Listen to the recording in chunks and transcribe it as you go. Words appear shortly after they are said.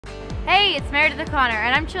Hey, it's Meredith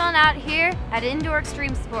and I'm chilling out here at Indoor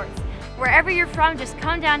Extreme Sports. Wherever you're from, just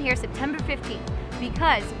come down here September 15th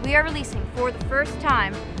because we are releasing for the first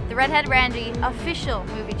time the Redhead Randy official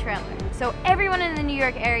movie trailer. So everyone in the New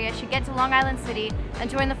York area should get to Long Island City and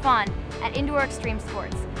join the fun at Indoor Extreme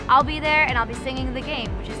Sports. I'll be there and I'll be singing the game,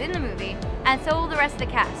 which is in the movie, and so will the rest of the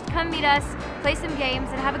cast. Come meet us, play some games,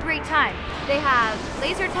 and have a great time. They have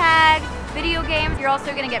laser tag, video games, you're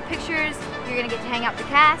also gonna get pictures, you're gonna get to hang out with the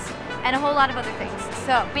cast, and a whole lot of other things.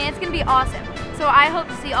 So, I mean, it's gonna be awesome. So I hope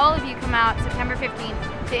to see all of you come out September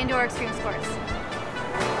 15th to Indoor Extreme Sports.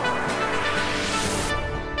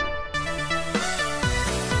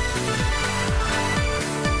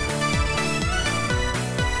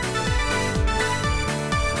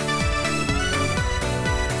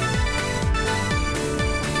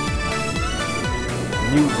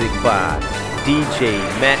 Music by DJ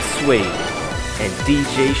Swade and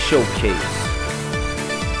DJ Shocase.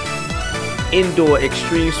 Indoor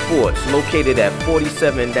Extreme Sports, located at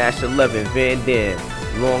 47-11 Van Dam,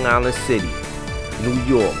 Long Island City, New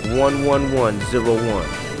York 11101.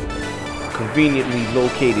 Conveniently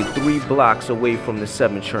located 3 blocks away from the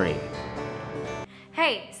 7 train.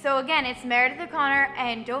 Hey, so again, it's Meredith O'Connor,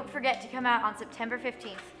 and don't forget to come out on September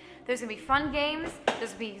 15th. There's gonna be fun games,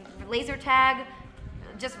 there's gonna be laser tag,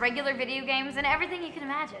 just regular video games, and everything you can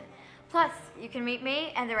imagine. Plus, you can meet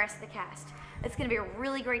me and the rest of the cast. It's gonna be a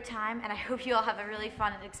really great time, and I hope you all have a really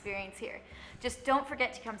fun experience here. Just don't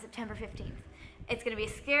forget to come September 15th. It's gonna be a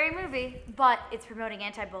scary movie, but it's promoting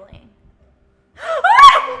anti-bullying.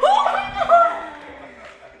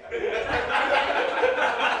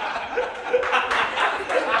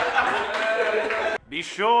 Be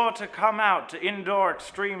sure to come out to Indoor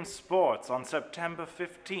Extreme Sports on September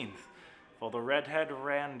 15th for the Redhead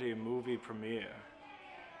Randy movie premiere.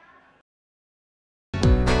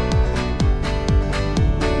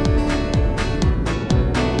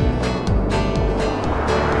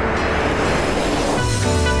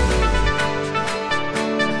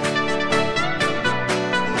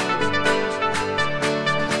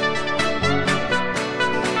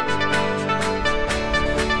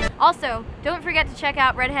 Also, don't forget to check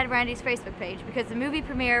out Redhead Randy's Facebook page because the movie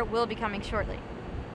premiere will be coming shortly.